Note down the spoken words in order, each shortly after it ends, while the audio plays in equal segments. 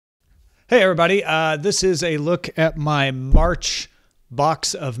Hey everybody, this is a look at my March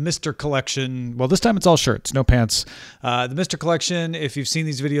box of Mr. Collection. Well, this time it's all shirts, no pants. The Mr. Collection, if you've seen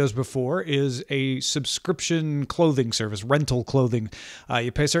these videos before, is a subscription clothing service, rental clothing.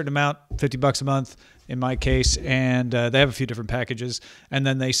 You pay a certain amount, $50 a month in my case, and they have a few different packages. And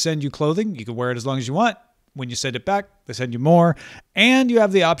then they send you clothing. You can wear it as long as you want. When you send it back, they send you more, and you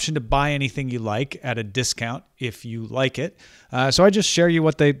have the option to buy anything you like at a discount if you like it. So I just share you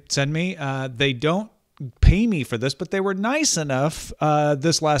what they send me. They don't pay me for this, but they were nice enough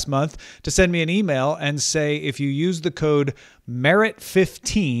this last month to send me an email and say if you use the code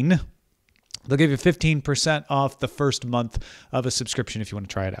MERIT15, they'll give you 15% off the first month of a subscription if you want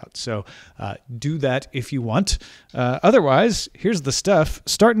to try it out. So do that if you want. Otherwise, here's the stuff.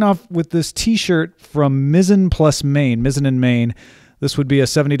 Starting off with this t-shirt from Mizzen plus Maine, Mizzen and Maine. This would be a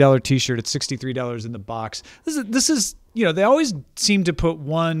 $70 t-shirt. It's $63 in the box. This is, you know, they always seem to put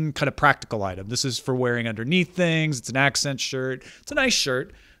one kind of practical item. This is for wearing underneath things. It's an accent shirt. It's a nice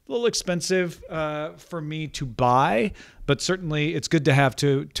shirt. A little expensive for me to buy, but certainly it's good to have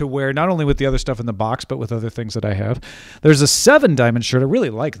to wear, not only with the other stuff in the box, but with other things that I have. There's a 7 diamond shirt. I really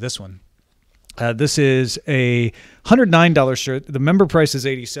like this one. This is a $109 shirt. The member price is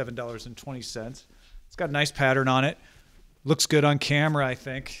 $87.20. It's got a nice pattern on it. Looks good on camera, I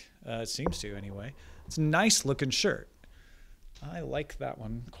think. It seems to anyway. It's a nice looking shirt. I like that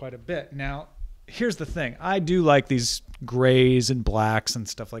one quite a bit. Now, here's the thing. I do like these grays and blacks and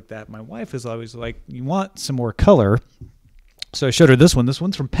stuff like that. My wife is always like, you want some more color. So I showed her this one. This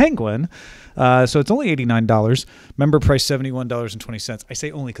one's from Penguin. So it's only $89. Member price $71.20. I say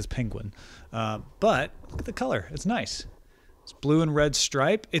only because Penguin. But look at the color. It's nice. It's blue and red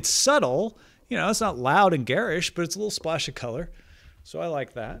stripe. It's subtle. You know, it's not loud and garish, but it's a little splash of color. So I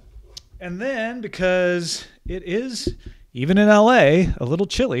like that. And then because it is, even in LA, a little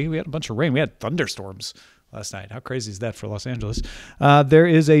chilly. We had a bunch of rain. We had thunderstorms last night. How crazy is that for Los Angeles? There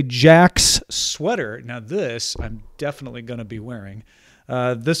is a Jack's sweater. Now this I'm definitely going to be wearing.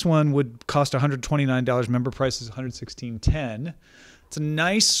 This one would cost $129. Member price is $116.10. It's a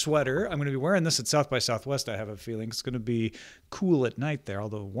nice sweater. I'm going to be wearing this at South by Southwest, I have a feeling. It's going to be cool at night there,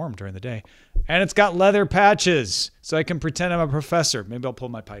 although warm during the day. And it's got leather patches, so I can pretend I'm a professor. Maybe I'll pull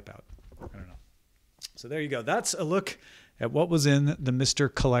my pipe out. I don't know. So there you go. That's a look at what was in the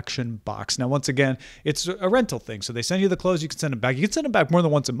Mr. Collection box. Now, once again, it's a rental thing. So they send you the clothes. You can send them back. You can send them back more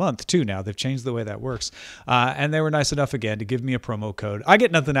than once a month, too, now. They've changed the way that works. And they were nice enough, again, to give me a promo code. I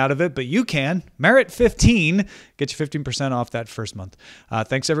get nothing out of it, but you can. MERIT15. Get you 15% off that first month.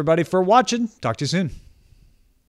 Thanks, everybody, for watching. Talk to you soon.